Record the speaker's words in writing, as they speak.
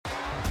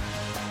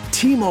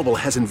T-Mobile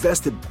has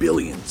invested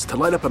billions to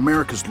light up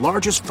America's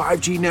largest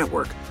 5G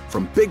network,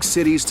 from big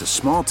cities to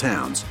small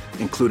towns,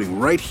 including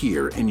right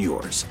here in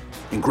yours.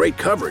 And great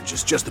coverage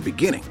is just the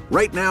beginning.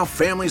 Right now,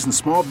 families and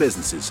small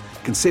businesses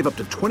can save up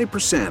to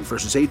 20%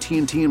 versus AT&T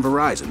and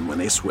Verizon when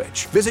they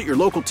switch. Visit your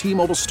local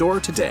T-Mobile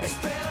store today.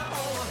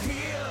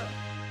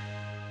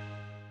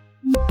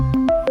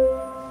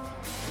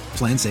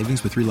 Plan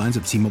savings with 3 lines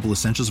of T-Mobile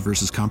Essentials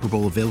versus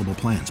comparable available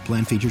plans.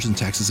 Plan features and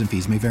taxes and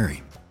fees may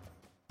vary.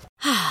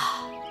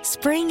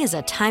 Spring is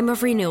a time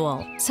of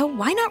renewal, so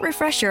why not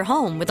refresh your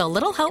home with a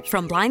little help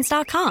from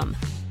Blinds.com?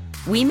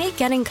 We make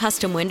getting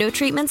custom window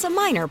treatments a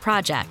minor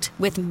project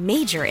with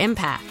major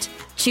impact.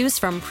 Choose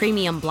from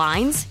premium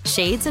blinds,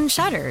 shades, and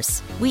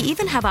shutters. We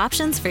even have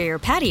options for your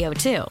patio,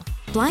 too.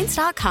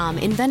 Blinds.com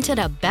invented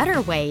a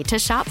better way to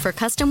shop for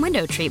custom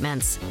window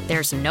treatments.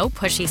 There's no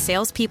pushy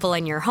salespeople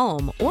in your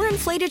home or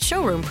inflated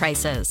showroom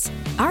prices.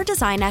 Our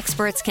design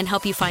experts can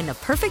help you find the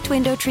perfect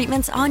window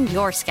treatments on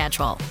your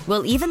schedule.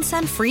 We'll even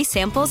send free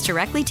samples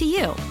directly to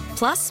you.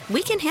 Plus,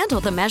 we can handle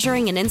the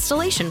measuring and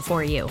installation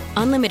for you.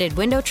 Unlimited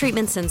window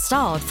treatments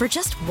installed for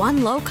just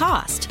one low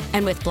cost.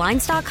 And with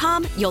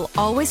Blinds.com, you'll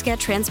always get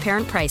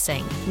transparent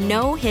pricing.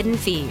 No hidden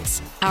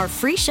fees. Our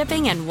free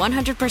shipping and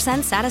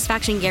 100%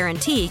 satisfaction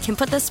guarantee can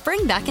put the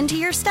spring back into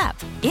your step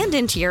and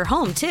into your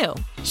home, too.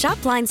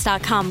 Shop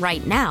Blinds.com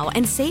right now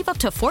and save up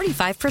to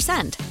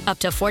 45%. Up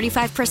to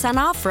 45%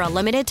 off for a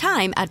limited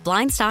time at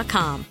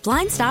Blinds.com.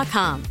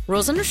 Blinds.com.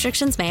 Rules and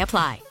restrictions may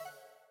apply.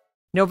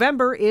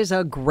 November is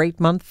a great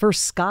month for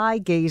sky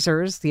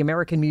gazers. The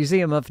American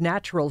Museum of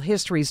Natural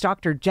History's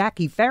Dr.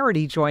 Jackie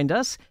Faherty joined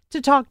us to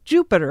talk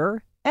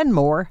Jupiter and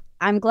more.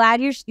 I'm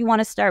glad you want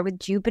to start with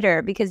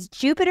Jupiter, because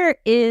Jupiter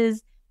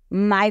is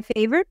my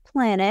favorite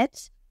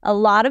planet. A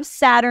lot of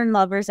Saturn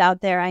lovers out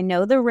there. I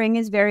know the ring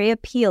is very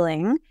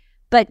appealing,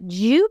 but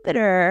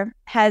Jupiter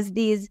has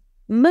these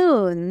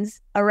moons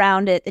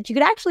around it that you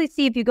could actually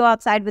see if you go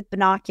outside with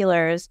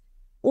binoculars,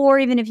 or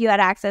even if you had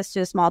access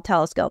to a small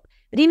telescope.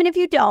 But even if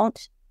you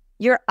don't,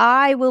 your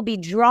eye will be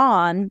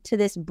drawn to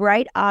this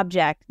bright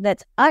object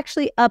that's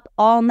actually up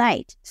all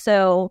night.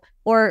 So,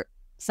 or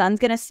sun's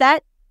going to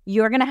set,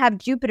 you're going to have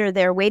Jupiter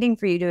there waiting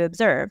for you to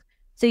observe.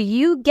 So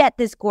you get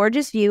this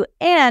gorgeous view.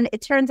 And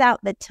it turns out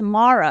that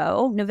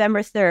tomorrow,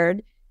 November 3rd,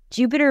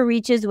 Jupiter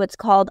reaches what's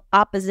called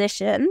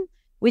opposition,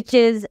 which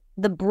is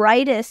the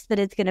brightest that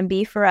it's going to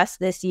be for us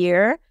this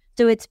year.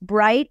 So it's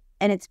bright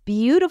and it's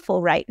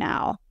beautiful right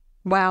now.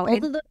 Wow.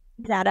 Both of them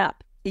that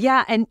up.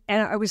 Yeah, and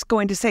I was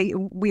going to say,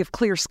 we have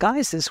clear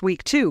skies this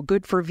week, too.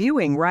 Good for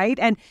viewing, right?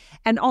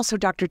 And also,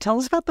 Doctor, tell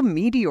us about the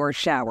meteor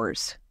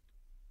showers.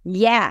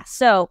 Yeah,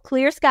 so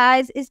clear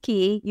skies is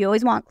key. You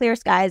always want clear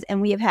skies,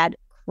 and we have had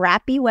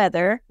crappy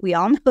weather. We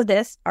all know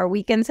this. Our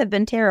weekends have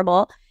been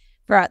terrible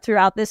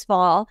throughout this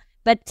fall.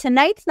 But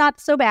tonight's not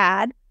so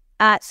bad.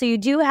 So you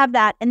do have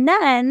that. And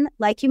then,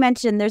 like you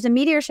mentioned, there's a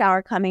meteor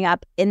shower coming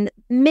up in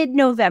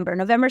mid-November,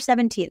 November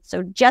 17th.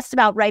 So just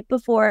about right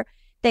before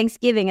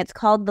Thanksgiving. It's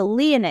called the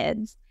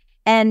Leonids,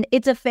 and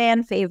it's a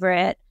fan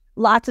favorite.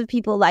 Lots of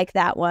people like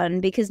that one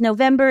because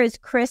November is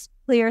crisp,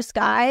 clear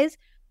skies,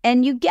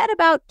 and you get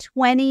about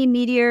 20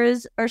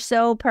 meteors or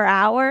so per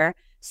hour.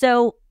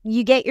 So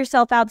you get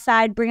yourself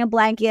outside, bring a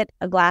blanket,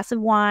 a glass of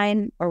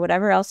wine, or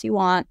whatever else you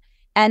want,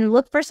 and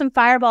look for some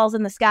fireballs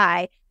in the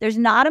sky. There's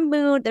not a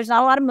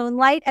lot of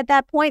moonlight at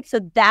that point, so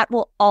that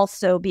will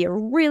also be a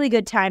really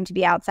good time to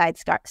be outside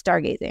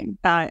stargazing.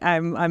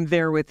 I'm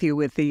there with you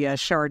with the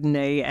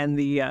Chardonnay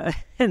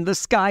and the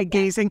sky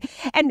gazing.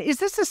 And is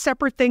this a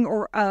separate thing,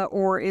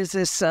 or is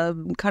this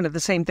kind of the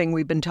same thing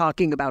we've been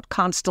talking about?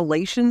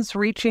 Constellations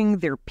reaching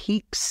their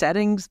peak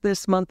settings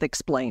this month.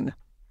 Explain.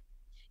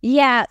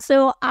 Yeah,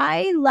 so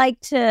I like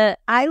to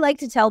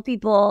tell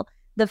people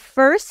the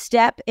first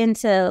step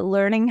into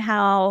learning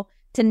how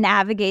to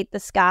navigate the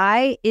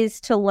sky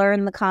is to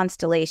learn the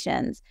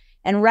constellations.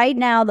 And right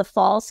now, the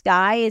fall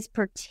sky is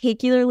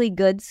particularly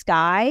good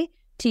sky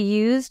to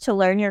use to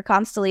learn your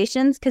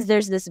constellations because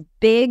there's this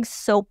big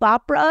soap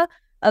opera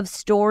of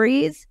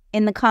stories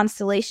in the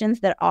constellations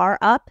that are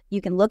up.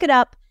 You can look it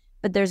up,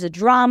 but there's a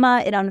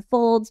drama. It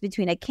unfolds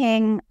between a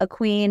king, a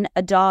queen,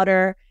 a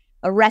daughter,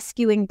 a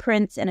rescuing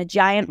prince, and a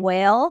giant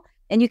whale.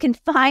 And you can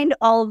find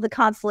all of the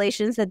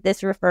constellations that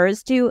this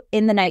refers to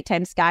in the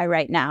nighttime sky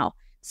right now.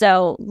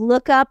 So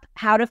look up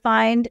how to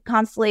find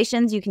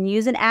constellations. You can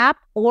use an app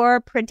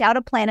or print out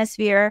a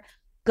planisphere,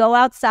 go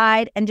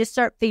outside and just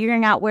start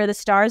figuring out where the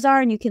stars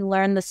are, and you can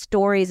learn the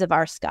stories of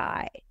our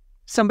sky.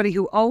 Somebody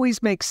who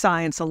always makes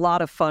science a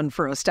lot of fun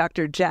for us,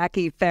 Dr.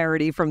 Jackie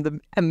Faherty from the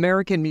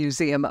American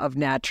Museum of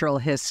Natural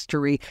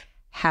History.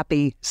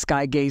 Happy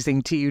sky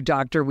gazing to you,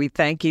 Doctor. We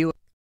thank you.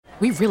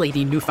 We really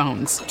need new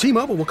phones.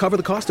 T-Mobile will cover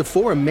the cost of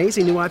 4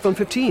 amazing new iPhone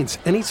 15s,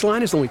 and each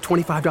line is only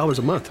 $25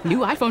 a month. New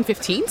iPhone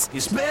 15s?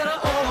 It's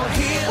better over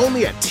here.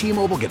 Only at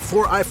T-Mobile, get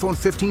 4 iPhone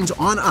 15s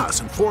on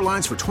us and 4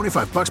 lines for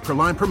 $25 per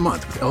line per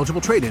month with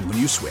eligible trade-in when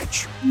you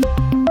switch.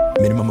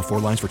 Minimum of 4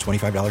 lines for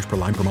 $25 per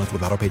line per month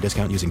with autopay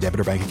discount using debit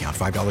or bank account.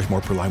 $5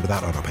 more per line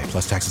without autopay,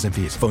 plus taxes and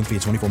fees. Phone fee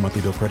at 24 monthly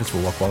bill credits for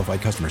well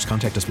qualified customers.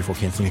 Contact us before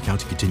canceling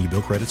account to continue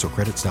bill credits or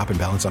credit stop and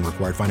balance on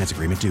required finance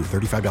agreement due.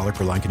 $35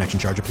 per line connection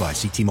charge applies.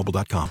 See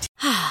T-Mobile.com.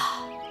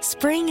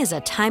 Spring is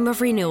a time of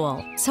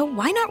renewal, so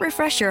why not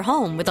refresh your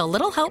home with a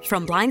little help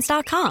from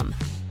Blinds.com?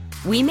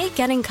 We make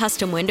getting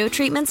custom window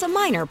treatments a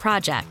minor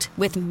project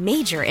with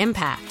major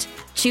impact.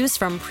 Choose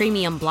from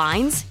premium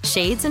blinds,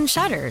 shades, and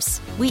shutters.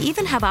 We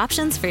even have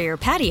options for your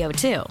patio,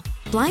 too.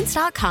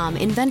 Blinds.com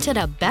invented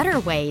a better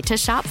way to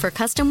shop for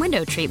custom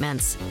window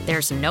treatments.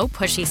 There's no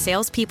pushy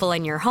salespeople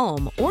in your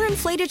home or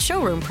inflated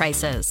showroom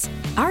prices.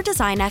 Our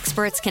design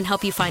experts can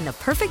help you find the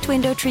perfect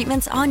window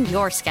treatments on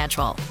your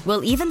schedule.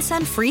 We'll even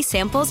send free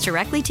samples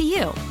directly to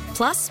you.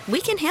 Plus, we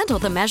can handle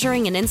the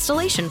measuring and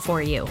installation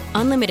for you.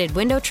 Unlimited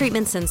window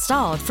treatments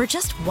installed for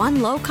just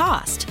one low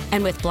cost.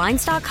 And with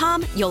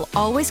Blinds.com, you'll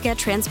always get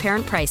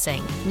transparent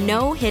pricing.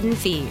 No hidden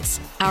fees.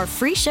 Our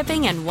free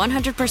shipping and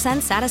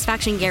 100%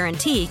 satisfaction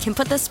guarantee can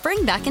put the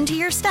spring back into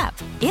your step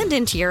and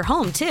into your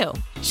home, too.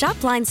 Shop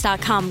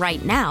Blinds.com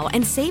right now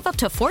and save up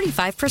to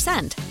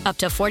 45%. Up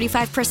to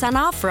 45%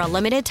 off for a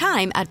limited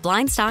time at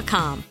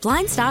Blinds.com.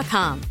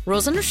 Blinds.com.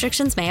 Rules and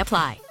restrictions may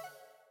apply.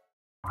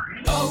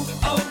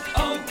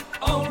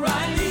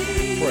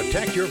 O'Reilly.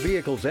 Protect your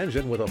vehicle's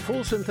engine with a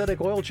full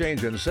synthetic oil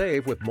change and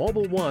save with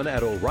Mobile One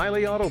at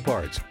O'Reilly Auto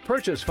Parts.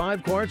 Purchase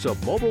 5 quarts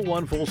of Mobile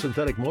One full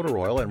synthetic motor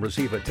oil and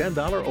receive a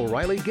 $10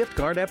 O'Reilly gift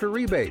card after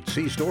rebate.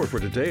 See store for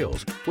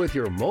details. With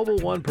your Mobile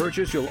One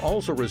purchase, you'll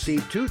also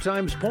receive 2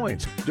 times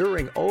points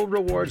during O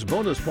Rewards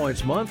Bonus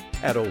Points Month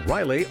at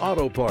O'Reilly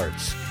Auto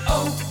Parts.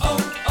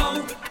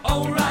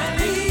 O'Reilly.